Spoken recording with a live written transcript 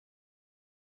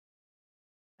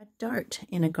A dart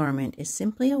in a garment is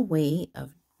simply a way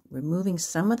of removing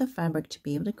some of the fabric to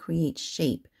be able to create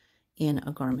shape in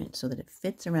a garment so that it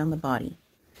fits around the body.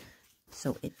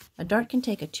 So a dart can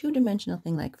take a two-dimensional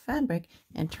thing like fabric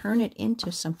and turn it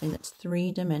into something that's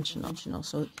three-dimensional.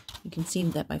 So you can see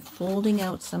that by folding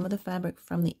out some of the fabric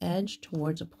from the edge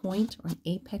towards a point or an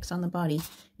apex on the body,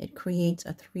 it creates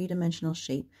a three-dimensional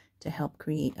shape to help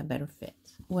create a better fit.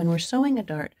 When we're sewing a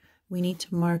dart, we need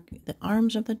to mark the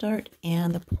arms of the dart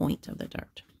and the point of the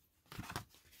dart.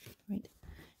 Right?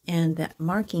 And that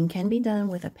marking can be done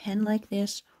with a pen like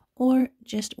this, or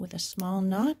just with a small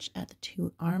notch at the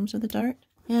two arms of the dart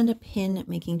and a pin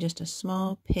making just a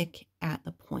small pick at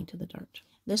the point of the dart.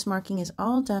 This marking is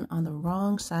all done on the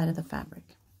wrong side of the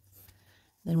fabric.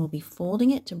 Then we'll be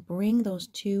folding it to bring those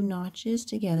two notches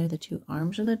together, the two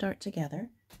arms of the dart together,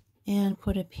 and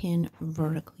put a pin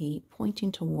vertically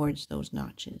pointing towards those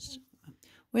notches.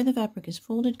 Where the fabric is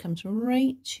folded comes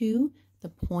right to the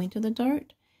point of the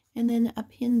dart, and then a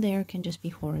pin there can just be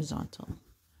horizontal.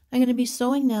 I'm going to be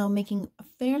sewing now, making a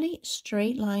fairly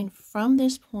straight line from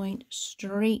this point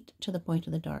straight to the point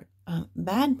of the dart.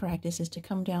 Bad practice is to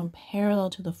come down parallel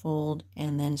to the fold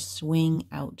and then swing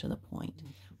out to the point.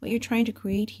 What you're trying to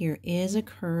create here is a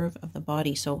curve of the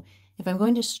body. So if I'm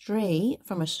going to stray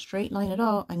from a straight line at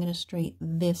all, I'm going to stray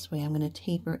this way. I'm going to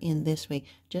taper in this way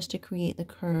just to create the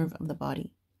curve of the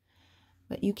body.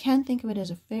 But you can think of it as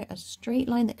a straight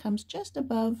line that comes just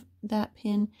above that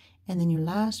pin, and then your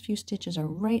last few stitches are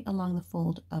right along the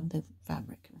fold of the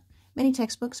fabric. Many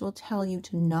textbooks will tell you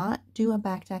to not do a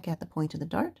back tack at the point of the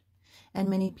dart, and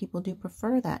many people do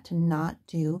prefer that, to not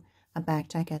do a back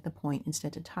tack at the point,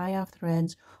 instead to tie off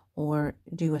threads or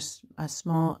do a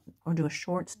small or do a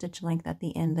short stitch length at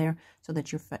the end there so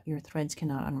that your threads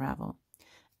cannot unravel.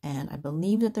 And I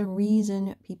believe that the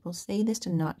reason people say this,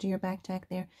 to not do your back tack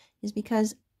there, is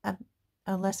because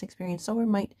a less experienced sewer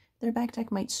their back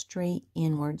tack might stray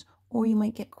inwards, or you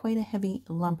might get quite a heavy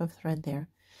lump of thread there.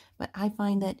 But I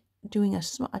find that doing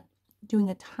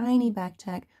a tiny back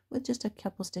tack with just a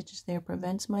couple stitches there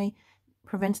prevents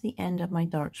the end of my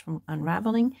darts from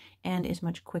unraveling, and is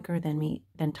much quicker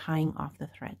than tying off the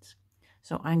threads.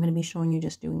 So I'm going to be showing you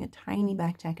just doing a tiny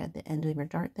back tack at the end of your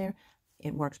dart there.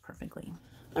 It works perfectly.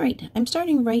 All right, I'm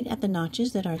starting right at the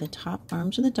notches that are the top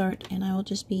arms of the dart, and I will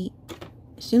just be,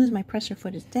 as soon as my presser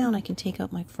foot is down, I can take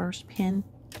out my first pin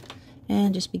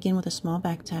and just begin with a small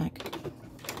back tack.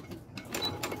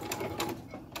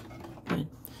 Good.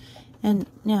 And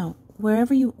now,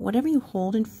 whatever you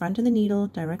hold in front of the needle,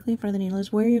 directly in front of the needle,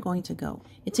 is where you're going to go.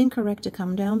 It's incorrect to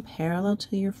come down parallel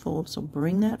to your fold, so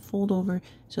bring that fold over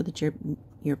so that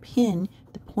your pin,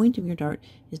 the point of your dart,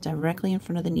 is directly in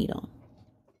front of the needle.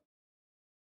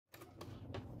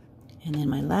 And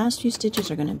then my last few stitches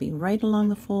are going to be right along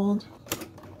the fold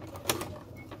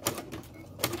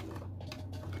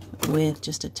with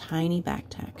just a tiny back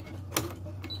tack.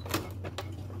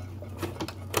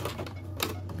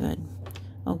 Good.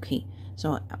 Okay,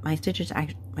 so my stitches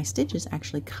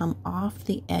actually come off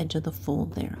the edge of the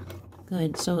fold there.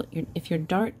 Good. So if your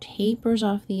dart tapers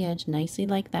off the edge nicely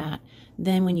like that,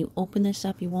 then when you open this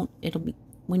up,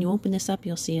 when you open this up,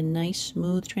 you'll see a nice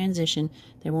smooth transition.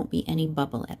 There won't be any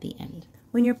bubble at the end.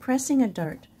 When you're pressing a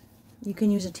dart, you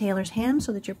can use a tailor's hand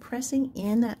so that you're pressing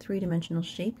in that three-dimensional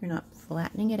shape. You're not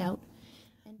flattening it out.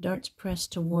 And darts press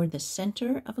toward the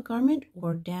center of a garment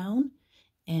or down.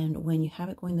 And when you have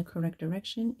it going the correct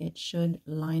direction, it should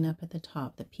line up at the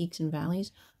top. The peaks and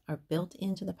valleys are built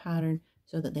into the pattern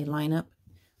so that they line up.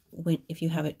 If you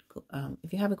have it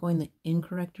going the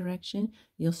incorrect direction,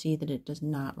 you'll see that it does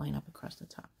not line up across the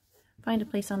top. Find a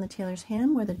place on the tailor's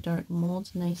ham where the dart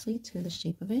molds nicely to the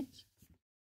shape of it.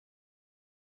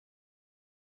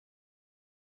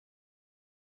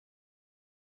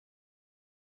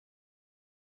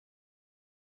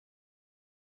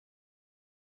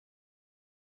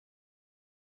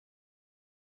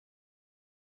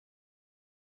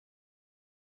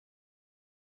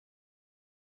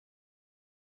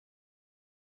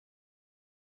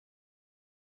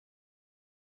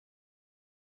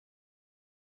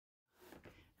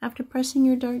 After pressing,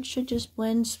 your dart should just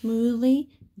blend smoothly.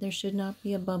 There should not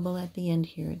be a bubble at the end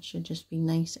here. It should just be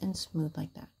nice and smooth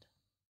like that.